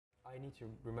I need to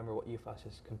remember what UFAST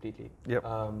is completely. Yep.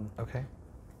 Okay.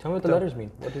 Tell me what the letters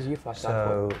mean. What does UFAST stand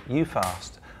for? So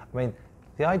UFAST, I mean,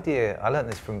 the idea, I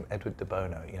learned this from Edward de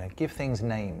Bono, you know, give things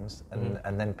names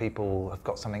and then people have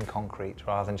got something concrete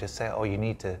rather than just say, oh, you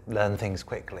need to learn things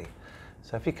quickly.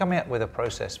 So if you're coming up with a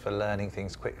process for learning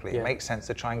things quickly, it makes sense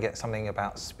to try and get something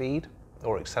about speed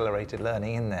or accelerated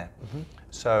learning in there.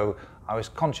 So I was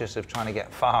conscious of trying to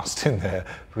get fast in there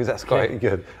because that's quite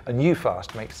good. And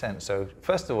UFAST makes sense. So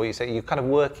first of all, you say you're kind of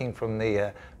working from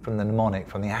the mnemonic,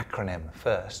 from the acronym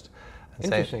first. And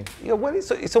interesting. Say, yeah, well,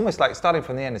 it's almost like starting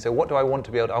from the end and say, what do I want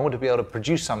to be able to, I want to be able to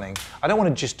produce something. I don't want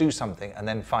to just do something and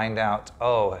then find out,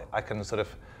 oh, I can sort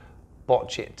of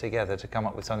botch it together to come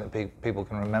up with something that people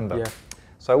can remember. Yeah.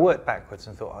 So I worked backwards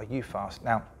and thought, oh, UFAST.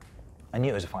 Now, I knew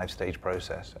it was a 5-stage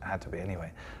process. It had to be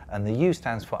anyway. And the U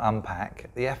stands for unpack.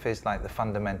 The F is like the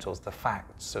fundamentals, the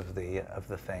facts of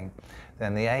the thing.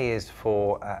 Then the A is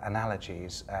for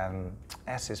analogies.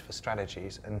 S is for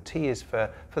strategies, and T is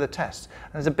for the test.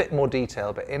 And there's a bit more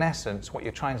detail, but in essence, what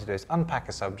you're trying to do is unpack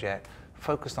a subject,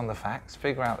 focus on the facts,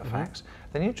 figure out the facts.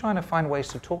 Then you're trying to find ways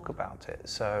to talk about it.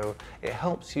 So it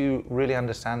helps you really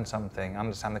understand something,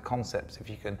 understand the concepts. If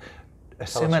you can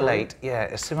assimilate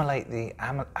the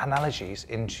analogies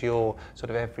into your sort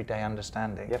of everyday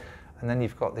understanding. Yep. And then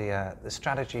you've got the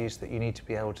strategies that you need to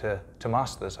be able to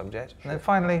master the subject. And then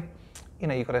finally, you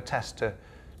know, you've got a test to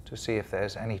see if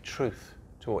there's any truth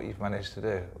to what you've managed to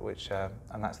do, which,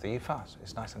 and that's the UFAST.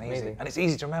 It's nice and easy. Amazing. And it's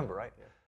easy to remember, right? Yeah.